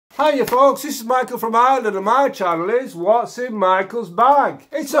Hiya folks, this is Michael from Ireland and my channel is What's in Michael's Bag.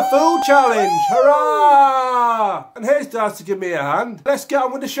 It's a food challenge, hurrah! And here's Dad to give me a hand. Let's get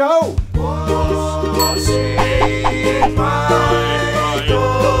on with the show. What's in Michael's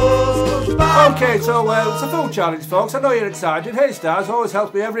Bag? Okay, so it's a food challenge folks, I know you're excited. Here's Dad, always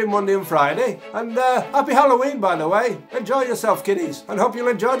helps me every Monday and Friday. And happy Halloween by the way. Enjoy yourself kiddies and hope you'll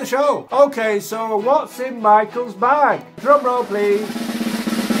enjoy the show. Okay, so what's in Michael's bag? Drum roll please.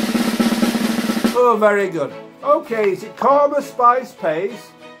 Oh, very good. Okay, is it korma spice paste,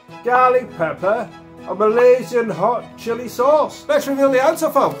 garlic pepper, a Malaysian hot chili sauce? Let's reveal the answer,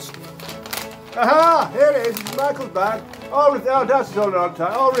 folks. Aha! Here it is. It's Michael's bag. All that's all on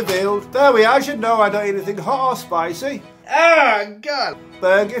time. All revealed. There we are. I should know I don't eat anything hot or spicy. Ah, God!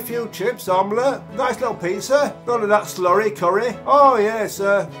 Burger, a few chips, omelette, nice little pizza. None of that slurry curry. Oh yes,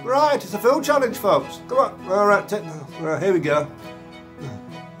 right. It's a food challenge, folks. Come on. All right, here we go.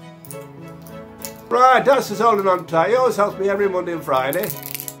 Right, that's just holding on tight. He always helps me every Monday and Friday.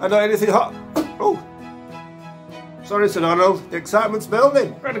 I don't eat anything hot. Oh, sorry, Sir Donald. The excitement's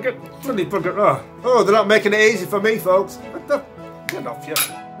building. Trying to get bloody bugger. Oh, they're not making it easy for me, folks. Get off you.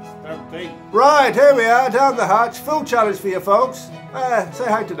 Right, here we are, down the hatch. Food challenge for you, folks. Say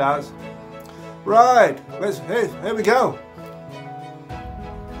hi to Daz. Right, here we go.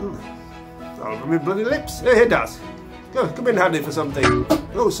 All over my bloody lips. Here, Daz. Come in handy for something.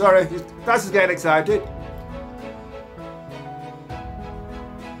 Oh, sorry. Daz is getting excited.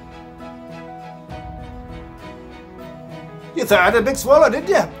 You thought I had a big swallow, did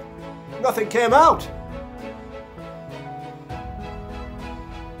you? Nothing came out.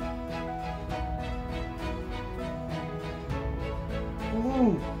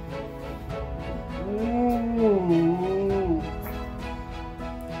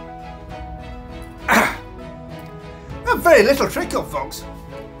 Very little trickle, folks.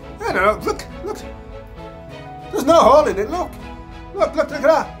 I don't know. Look. There's no hole in it. Look at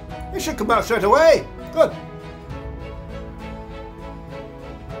that. It should come out straight away. Good.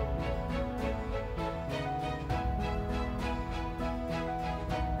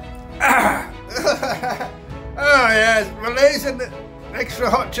 Oh yes, Malaysian extra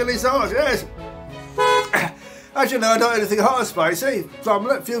hot chili sauce. Yes. As you know, I don't eat anything hot or spicy.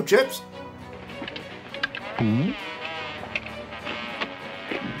 Omelette, few chips.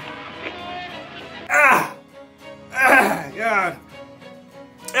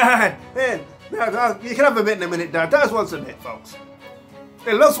 God. You can have a bit in a minute, Dad. Dad wants a bit, folks.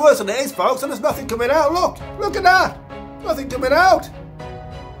 It looks worse than it is, folks, and there's nothing coming out. Look at that. Nothing coming out.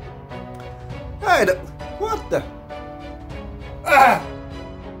 Hey, what the?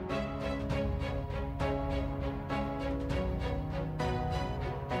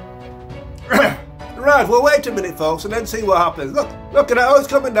 Right, we'll wait a minute, folks, and then see what happens. Look at that. Oh, it's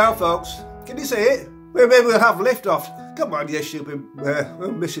coming down, folks. Can you see it? Maybe we'll have lift off. Come on, you stupid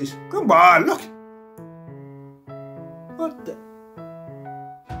missus. Come on, look. What the?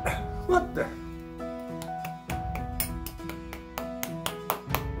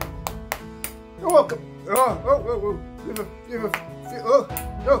 Oh, come. Oh,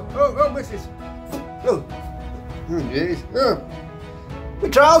 missus. Oh, jeez. Oh. My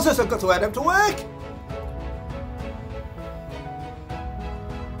trousers, I've got to wear them to work.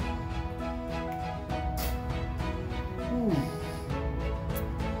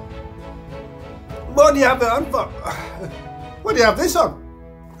 What do you have it on for? What do you have this on?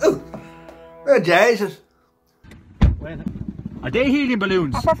 Oh, Jesus. Are they helium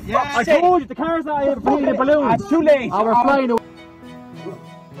balloons? Yeah, I told you, the car's not here for helium balloons. It's too late. Oh, we're flying away.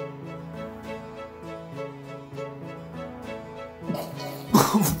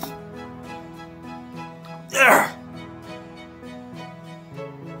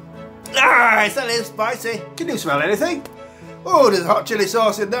 It's a little spicy. Can you smell anything? Oh, there's hot chili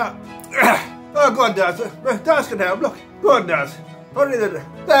sauce in that. Oh, go on, Daz. Daz can help. Look. Go on, Daz.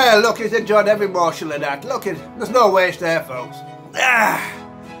 There, look, he's enjoyed every morsel of that. Look, there's no waste there, folks.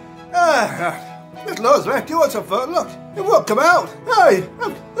 There's loads left. You want some fun? Look, it won't come out. Hey,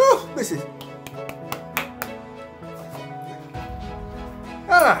 oh, missus.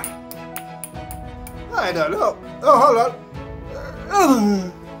 I don't know. Oh, hold on.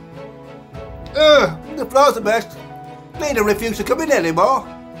 The floor's the best. Cleaner refuse to come in anymore.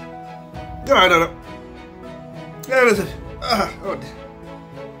 I don't know. There is it.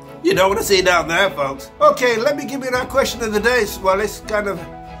 You don't want to see down there, folks. Okay, let me give you that question of the day. Well, this kind of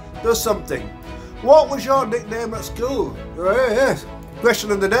does something. What was your nickname at school? Yes. Question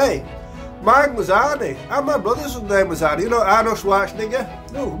of the day. Mine was Arnie, and my brother's name was Arnie. You know, Arnold Schwarzenegger?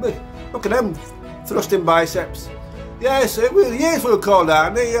 Oh, look at them thrusting biceps. Yes, years we were called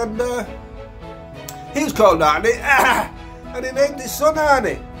Arnie, and he was called Arnie, and he named his son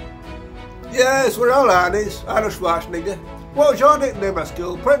Arnie. Yes, we're all Arnies. Arnold Schwarzenegger. What was your nickname at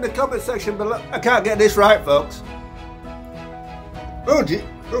school? Put it in the comment section below. I can't get this right, folks. Oh, gee.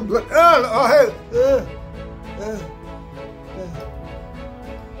 Oh, hey.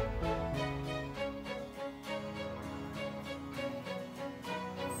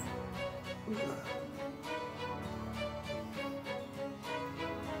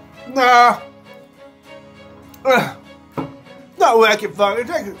 Nah. Not working for me.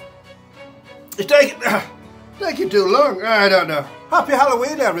 It's taking too long. I don't know. Happy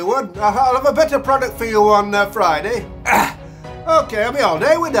Halloween, everyone. I'll have a better product for you on Friday. Okay, I'll be all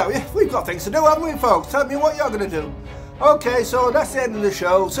day with that. We've got things to do, haven't we, folks? Tell me what you're going to do. Okay, so that's the end of the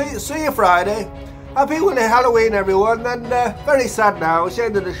show. See you Friday. Happy Halloween, everyone. And very sad now. It's the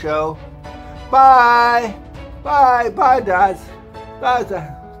end of the show. Bye. Bye. Bye, Dad. Bye,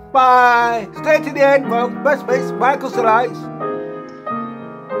 Dad. Bye. Stay to the end, folks. Best bits. Michael's delights.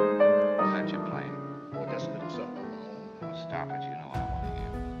 Stop it, you know what I want to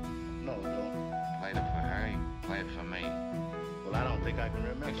hear. No, don't. Played it for her, play it for me. Well, I don't think I can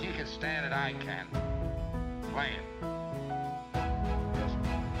remember. If she can stand it, I can. Play it.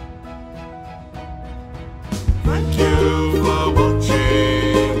 Thank you for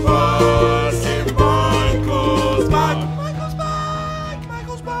watching. Watching Michael's back. Michael's back.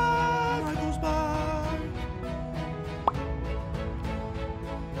 Michael's back. Michael's back.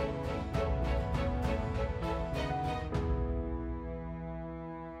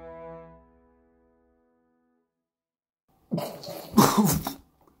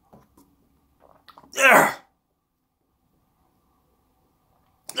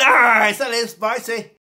 It's a little spicy.